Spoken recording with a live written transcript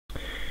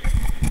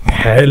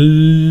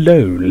Hello,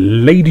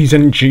 ladies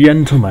and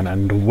gentlemen,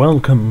 and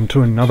welcome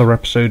to another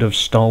episode of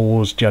Star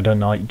Wars Jedi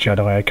Knight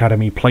Jedi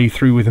Academy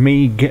playthrough with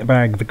me,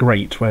 Gitbag the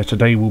Great, where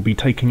today we'll be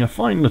taking a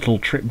fine little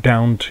trip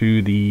down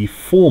to the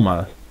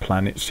former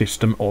planet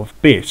system of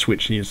Byss,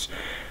 which is,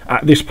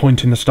 at this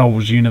point in the Star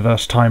Wars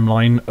universe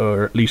timeline,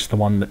 or at least the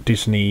one that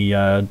Disney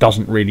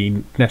doesn't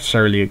really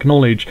necessarily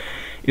acknowledge,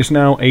 is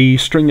now a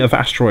string of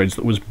asteroids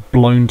that was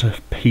blown to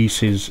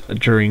pieces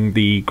during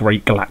the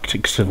Great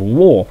Galactic Civil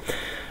War.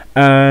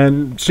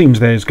 And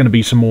seems there's going to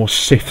be some more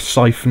Sith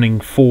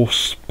siphoning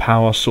force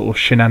power sort of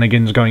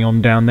shenanigans going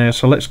on down there,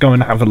 so let's go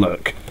and have a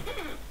look.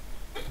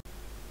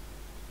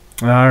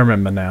 I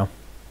remember now.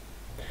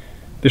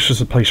 This was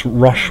the place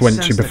Rush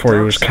went to before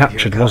he was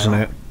captured, wasn't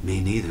it?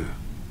 Me neither.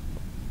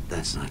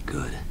 That's not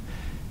good.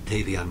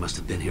 Davion must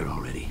have been here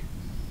already.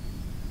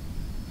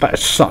 That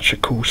is such a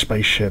cool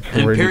spaceship.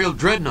 An Imperial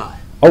Dreadnought.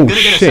 Oh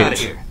Gonna get us out of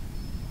shit! here.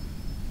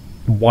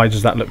 Why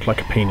does that look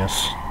like a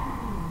penis?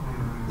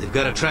 They've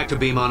got a tractor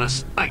beam on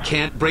us. I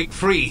can't break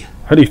free.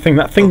 Holy thing,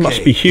 that thing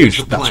must be huge.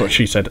 Here's the That's plan. what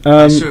she said.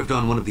 I served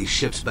on one of these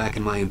ships back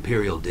in my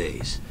Imperial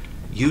days.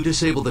 You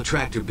disable the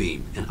tractor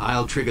beam, and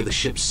I'll trigger the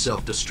ship's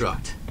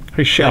self-destruct.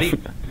 Holy shit!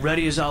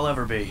 Ready as I'll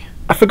ever be.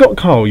 I forgot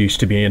Carl used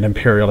to be an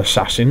Imperial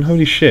assassin.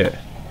 Holy shit!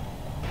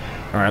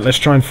 Alright, let's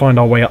try and find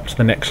our way up to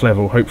the next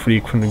level. Hopefully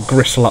you can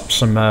rustle up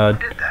some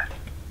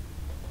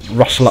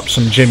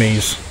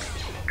jimmies.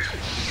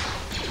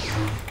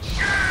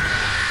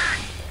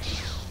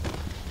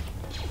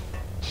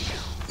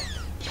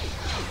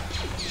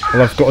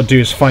 All I've got to do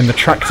is find the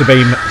tractor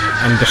beam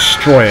and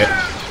destroy it.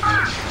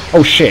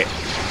 Oh shit!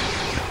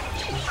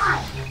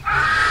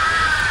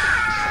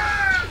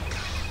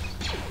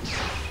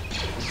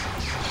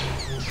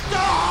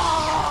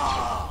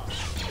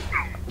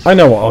 I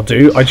know what I'll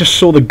do. I just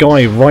saw the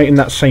guy right in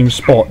that same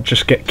spot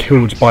just get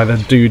killed by the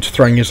dude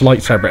throwing his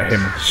lightsaber at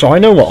him. So I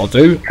know what I'll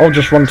do. I'll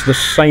just run to the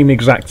same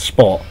exact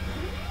spot.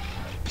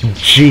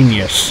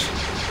 Genius.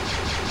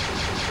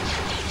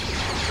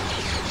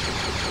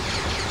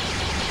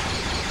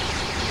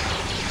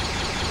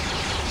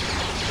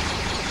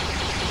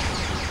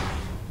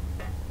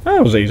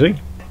 That was easy.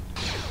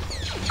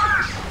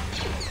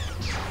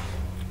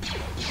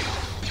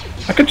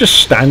 I could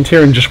just stand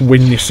here and just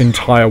win this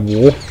entire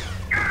war.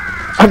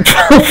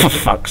 For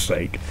fuck's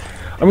sake.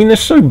 I mean, they're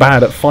so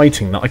bad at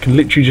fighting that I can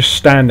literally just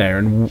stand there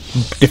and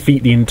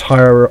defeat the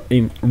entire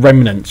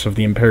remnants of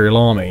the Imperial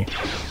Army.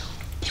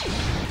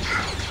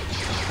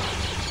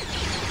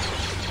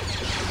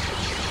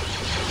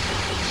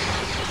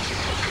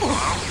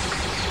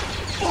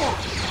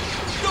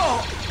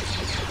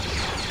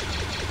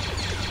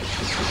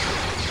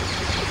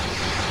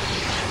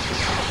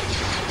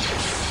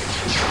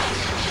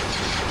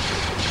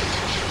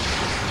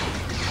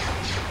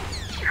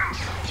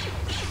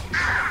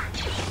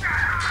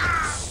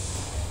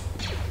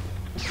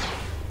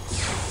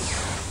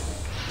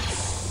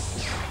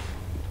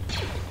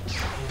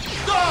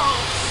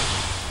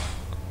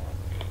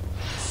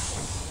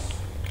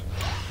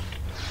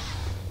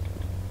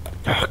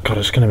 Oh god,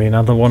 it's going to be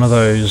another one of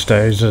those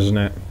days, isn't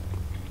it?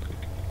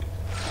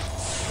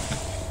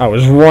 I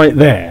was right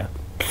there.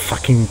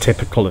 Fucking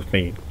typical of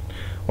me.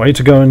 Way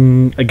to go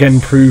and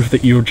again prove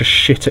that you're just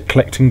shit at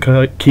collecting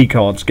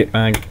keycards,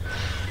 Gitbag.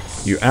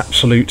 You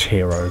absolute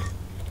hero.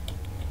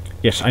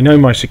 Yes, I know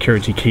my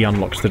security key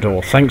unlocks the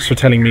door. Thanks for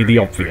telling me the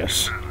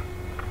obvious.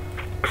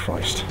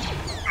 Christ.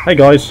 Hey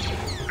guys.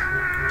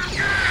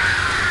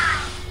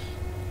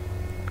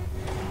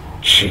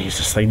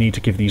 Jesus, they need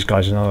to give these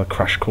guys another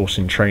crash course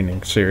in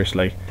training,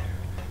 seriously.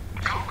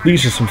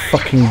 These are some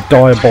fucking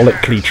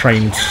diabolically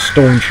trained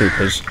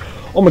stormtroopers.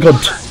 Oh my god,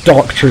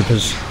 dark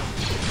troopers.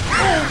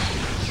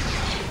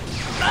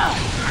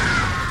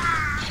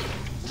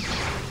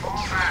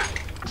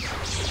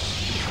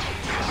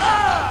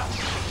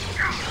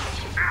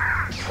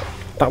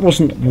 That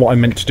wasn't what I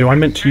meant to do, I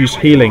meant to use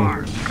healing.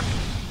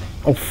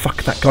 Oh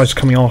fuck, that guy's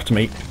coming after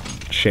me.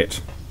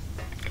 Shit.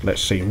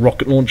 Let's see,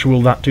 rocket launcher,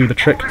 will that do the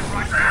trick?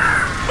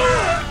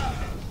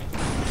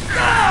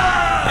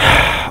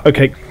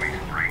 Okay.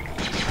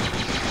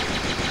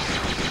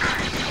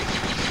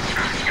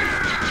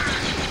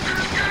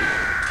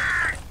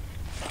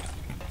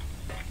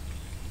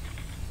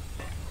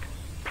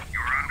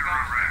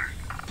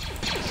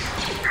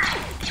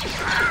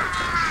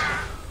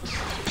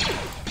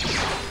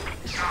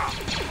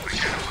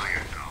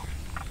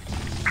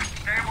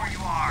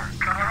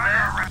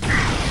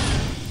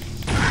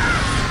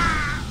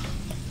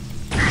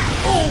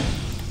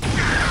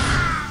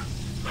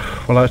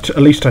 Well, at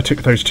least I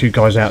took those two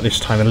guys out this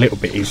time a little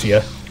bit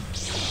easier.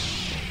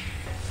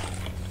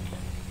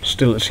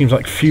 Still, it seems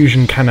like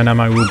fusion cannon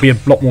ammo will be a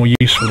lot more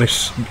useful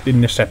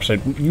in this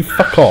episode. You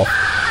fuck off.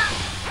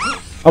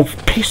 Oh,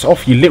 piss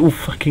off, you little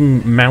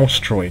fucking mouse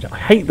droid. I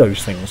hate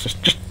those things. It's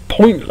just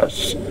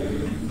pointless.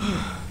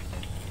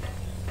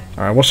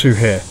 Alright, what's who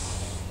here?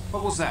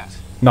 What was that?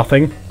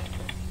 Nothing.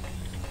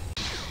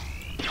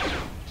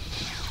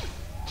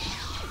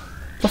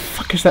 What the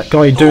fuck is that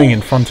guy doing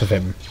in front of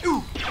him?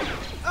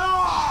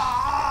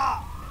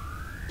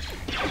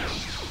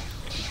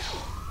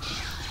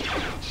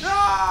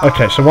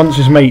 Okay, so once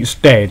his mate's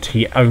dead,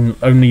 he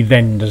only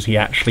then does he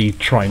actually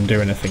try and do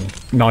anything.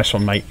 Nice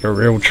one, mate. You're a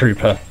real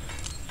trooper.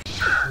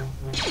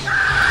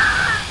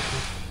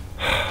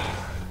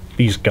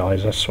 These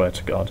guys, I swear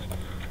to God.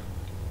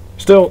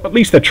 Still, at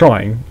least they're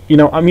trying. You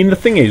know, I mean, the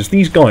thing is,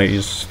 these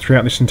guys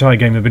throughout this entire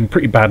game have been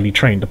pretty badly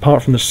trained.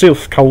 Apart from the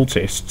Sith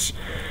cultists,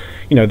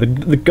 you know,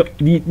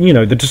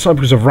 the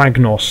disciples of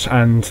Ragnos,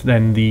 and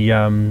then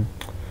the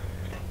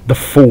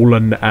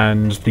Fallen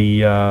and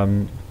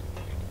the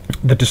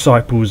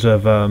disciples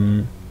of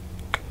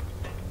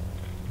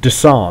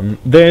Desan.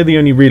 They're the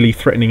only really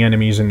threatening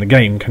enemies in the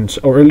game,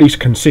 or at least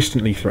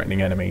consistently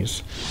threatening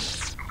enemies.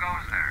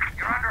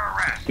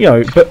 You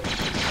know, but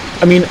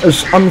I mean,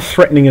 as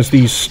unthreatening as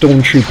these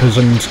stormtroopers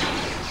and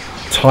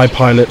TIE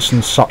pilots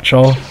and such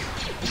are,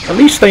 at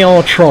least they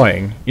are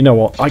trying. You know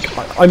what?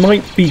 I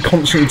might be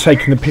constantly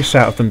taking the piss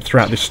out of them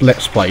throughout this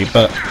Let's Play,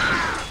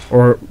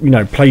 or you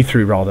know,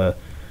 playthrough rather.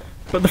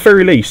 But at the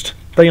very least,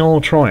 they are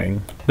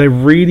trying. They're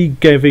really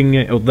giving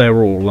it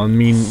their all. I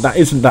mean, that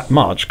isn't that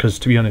much, because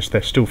to be honest,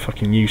 they're still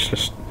fucking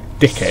useless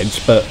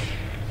dickheads. But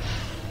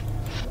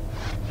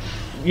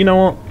you know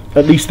what?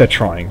 At least they're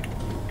trying.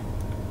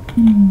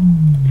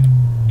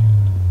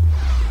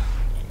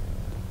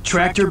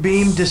 Tractor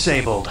beam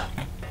disabled.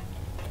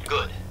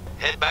 Good.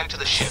 Head back to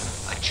the ship.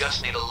 I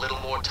just need a little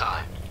more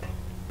time.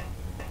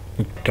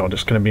 God,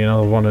 it's going to be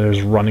another one of those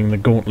running the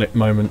gauntlet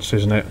moments,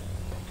 isn't it?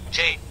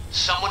 Jade,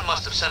 someone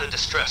must have sent a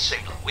distress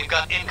signal. We've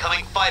got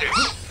incoming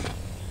fighters.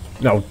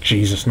 Oh,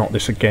 Jesus, not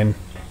this again.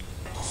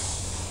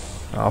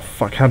 Oh,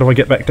 fuck, how do I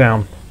get back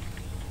down?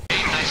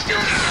 Jade, I still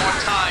need more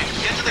time.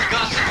 Get to the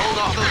guns and hold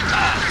off those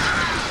tabs.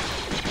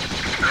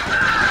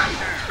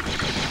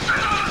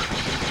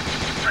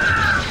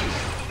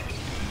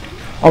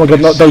 Oh my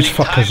God, not those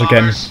fuckers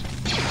again.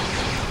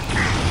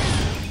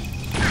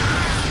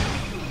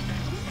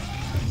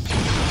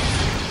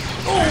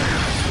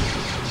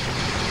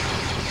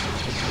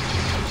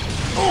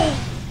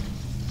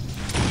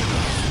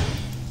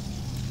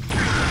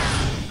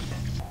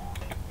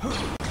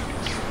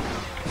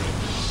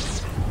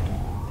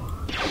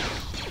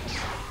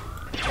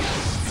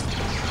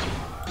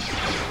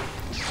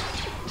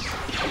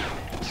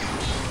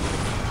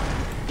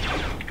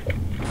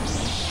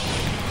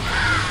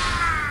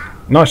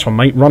 Nice one,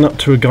 mate. Run up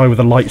to a guy with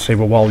a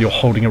lightsaber while you're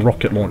holding a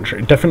rocket launcher.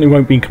 It definitely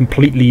won't be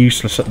completely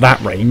useless at that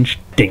range,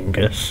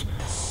 dingus.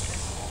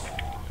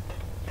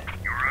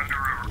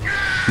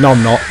 No,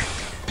 I'm not.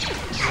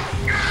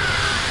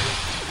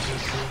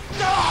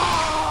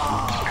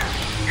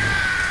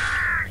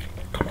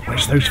 Come on,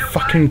 where's those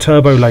fucking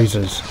turbo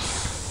lasers?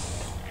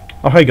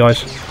 Oh, hey,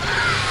 guys.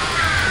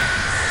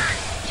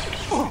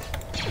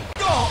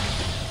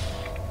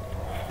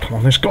 Come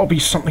on, there's got to be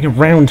something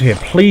around here,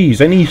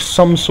 please.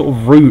 Some sort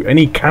of route,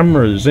 any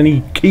cameras,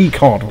 any key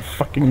card, or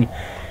fucking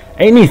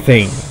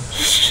anything.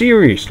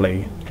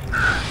 Seriously.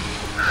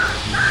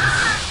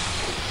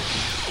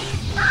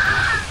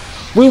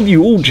 Will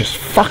you all just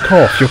fuck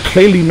off? You're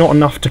clearly not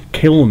enough to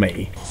kill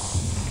me.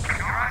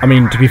 I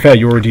mean, to be fair,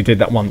 you already did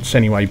that once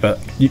anyway, but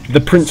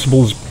the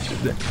principle's...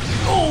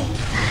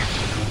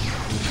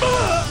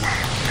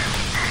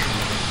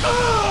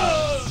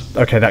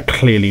 Okay, that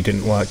clearly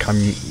didn't work.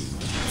 I'm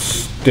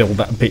still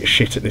that bit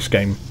shit at this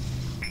game.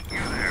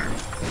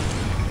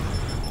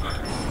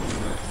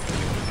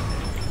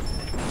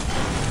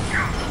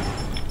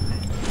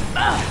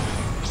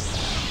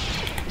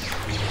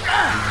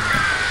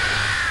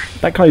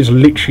 That guy is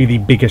literally the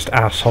biggest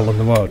asshole in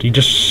the world. He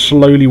just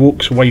slowly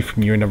walks away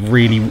from you in a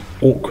really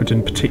awkward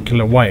and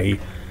particular way,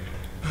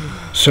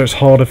 so it's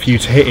harder for you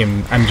to hit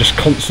him, and just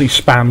constantly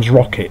spams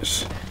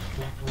rockets.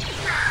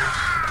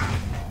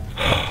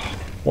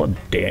 What a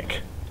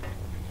dick.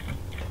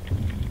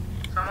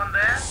 Someone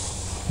there?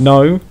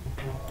 No.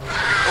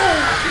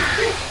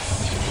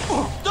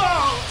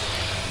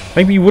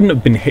 Maybe you wouldn't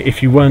have been hit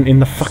if you weren't in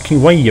the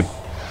fucking way, you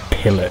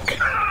pillock.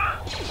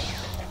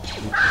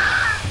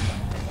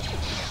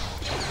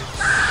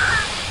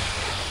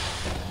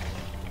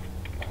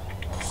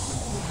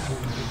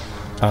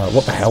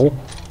 What the hell?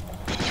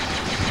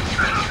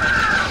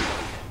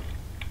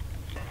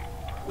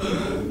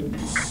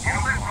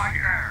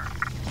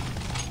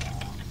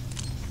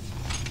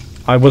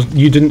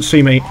 You didn't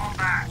see me.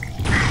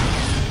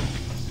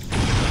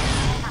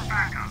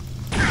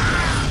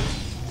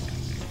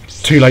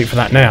 Too late for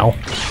that now.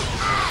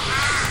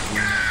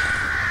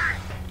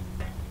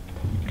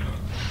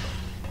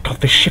 God,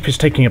 this ship is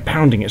taking a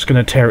pounding. It's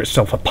going to tear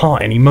itself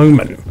apart any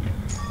moment.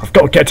 I've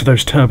got to get to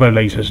those turbo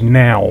lasers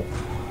now.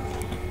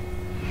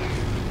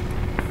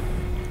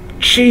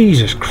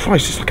 Jesus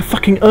Christ, it's like a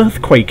fucking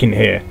earthquake in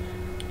here.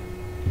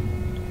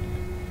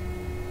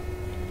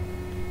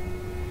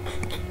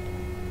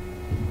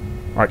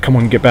 Alright, come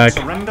on, get back.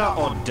 Surrender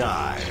or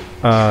die.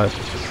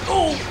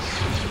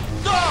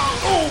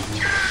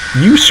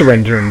 You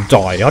surrender and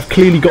die. I've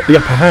clearly got the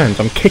upper hand.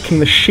 I'm kicking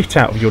the shit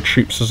out of your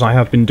troops as I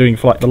have been doing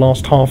for like the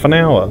last half an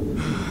hour.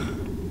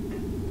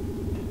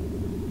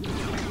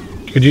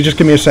 Could you just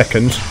give me a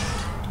second?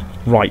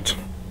 Right.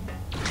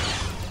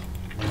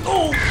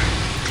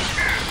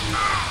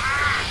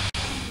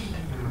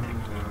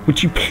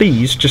 Would you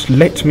please just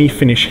let me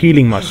finish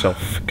healing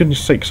myself? For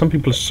goodness sake, some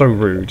people are so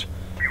rude.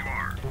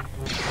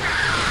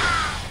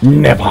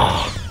 Never!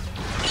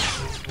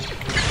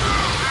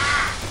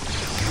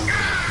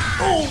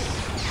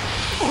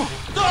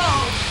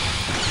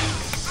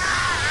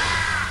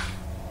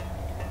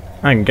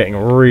 I'm getting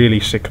really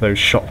sick of those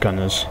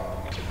shotgunners.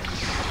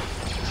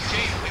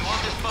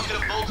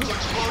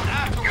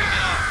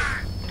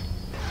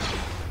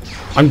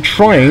 I'm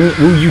trying,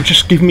 will you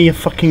just give me a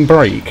fucking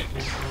break?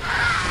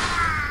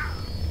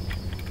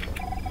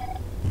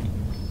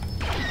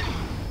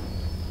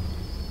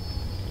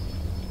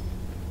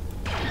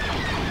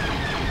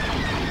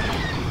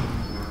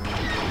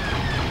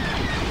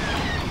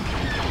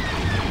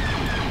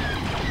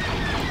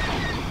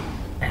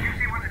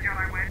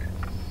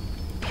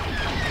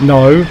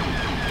 No.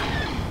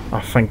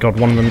 Oh, thank God,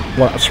 one of them.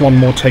 Well, that's one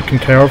more taken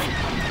care of.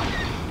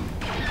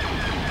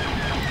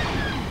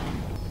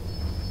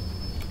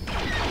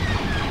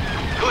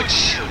 Good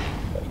shooting.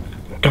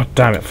 God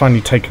damn it!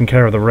 Finally taken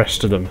care of the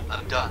rest of them.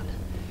 I'm done.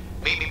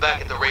 Meet me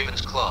back at the Raven's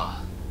Claw.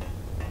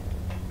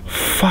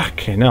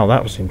 Fucking hell,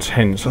 that was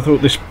intense. I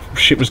thought this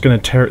shit was going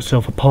to tear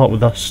itself apart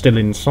with us still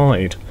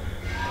inside.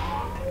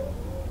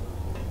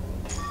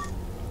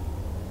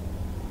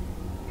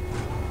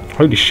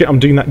 Holy shit! I'm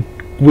doing that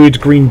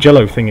weird green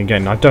jello thing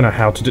again. I don't know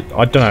how to do.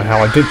 I don't know how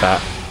I did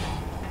that.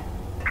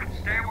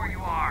 Stay where you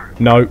are.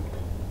 No.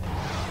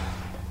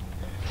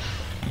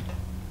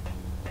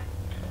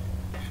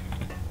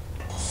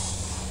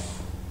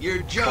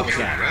 You're joking,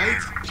 right?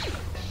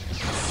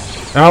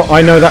 Oh,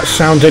 I know that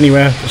sound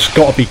anywhere. It's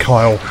got to be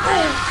Kyle.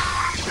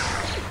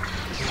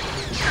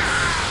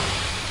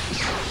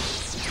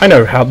 I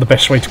know how the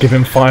best way to give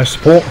him fire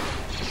support.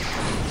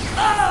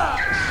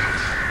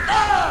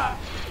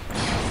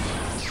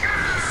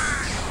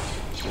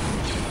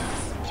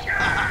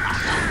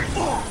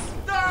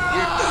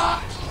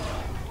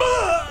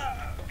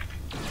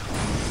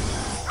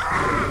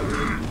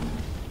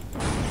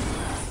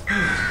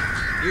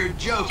 You're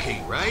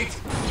joking, right?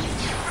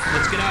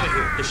 Let's get out of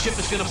here. The ship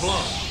is gonna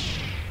blow.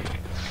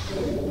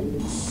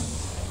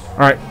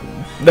 Alright,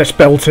 let's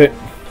belt it.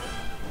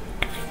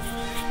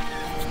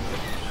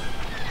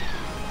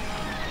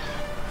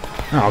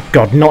 Oh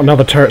God, not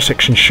another turret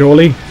section,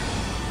 surely.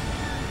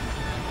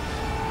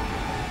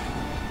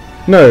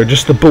 No,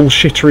 just the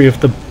bullshittery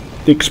of the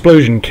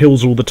explosion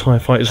kills all the TIE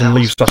fighters and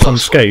leaves us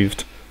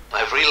unscathed.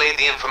 I've relayed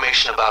the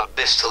information about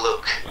Byss to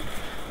Luke.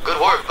 Good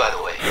work, by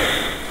the way.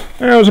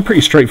 Yeah, it was a pretty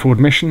straightforward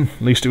mission.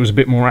 At least it was a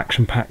bit more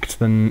action-packed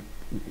than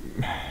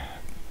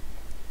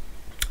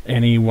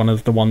any one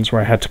of the ones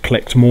where I had to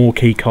collect more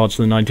keycards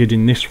than I did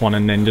in this one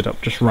and ended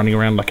up just running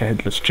around like a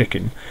headless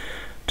chicken.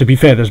 To be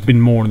fair, there's been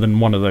more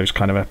than one of those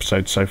kind of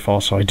episodes so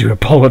far, so I do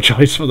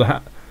apologise for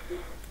that.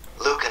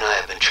 Luke and I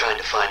have been trying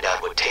to find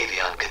out what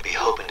Tavion could be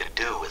hoping to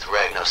do with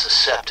Ragnos'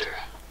 scepter,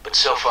 but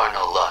so far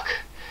no luck.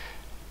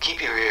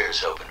 Keep your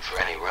ears open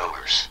for any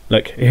rumors.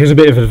 Look, here's a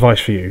bit of advice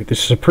for you.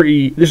 This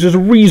is a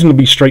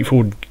reasonably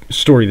straightforward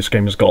story this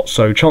game has got,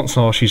 so chances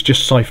are she's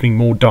just siphoning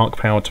more dark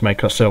power to make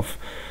herself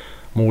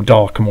more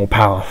dark and more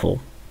powerful.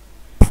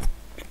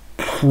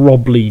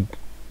 Probably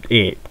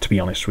it, to be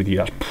honest with you.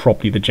 That's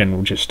probably the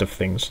general gist of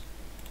things.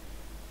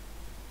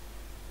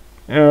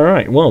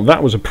 Alright, well,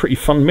 that was a pretty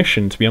fun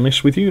mission, to be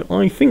honest with you.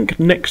 I think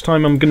next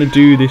time I'm going to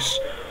do this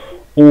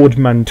Ord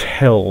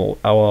Mantell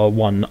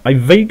one. I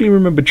vaguely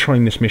remember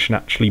trying this mission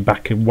actually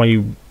way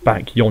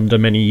back yonder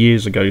many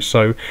years ago,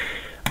 so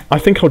I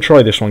think I'll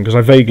try this one because I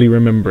vaguely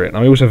remember it. And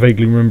I also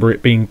vaguely remember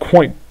it being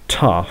quite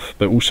tough,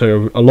 but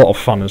also a lot of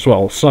fun as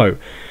well. So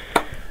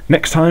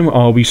next time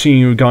I'll be seeing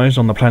you guys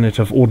on the planet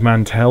of Ord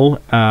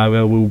Mantell,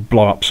 where we'll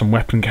blow up some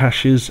weapon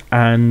caches.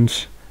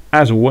 And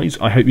as always,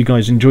 I hope you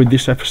guys enjoyed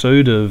this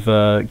episode of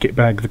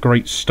Gitbag the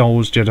Great Star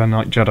Wars Jedi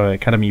Knight Jedi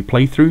Academy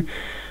playthrough.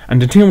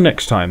 And until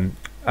next time,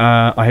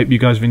 I hope you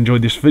guys have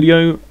enjoyed this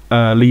video.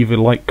 Leave a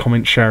like,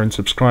 comment, share and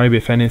subscribe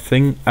if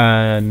anything,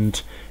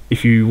 and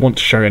if you want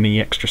to show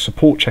any extra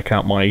support, check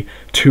out my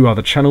two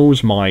other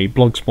channels, my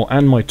blogspot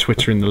and my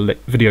Twitter in the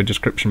video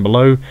description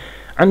below.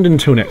 And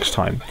until next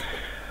time,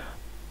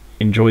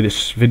 enjoy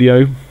this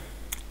video,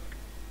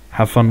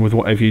 have fun with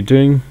whatever you're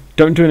doing,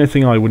 don't do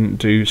anything I wouldn't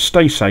do,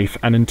 stay safe,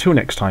 and until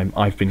next time,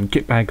 I've been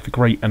Gitbag the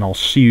Great and I'll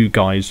see you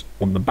guys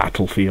on the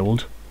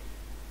battlefield.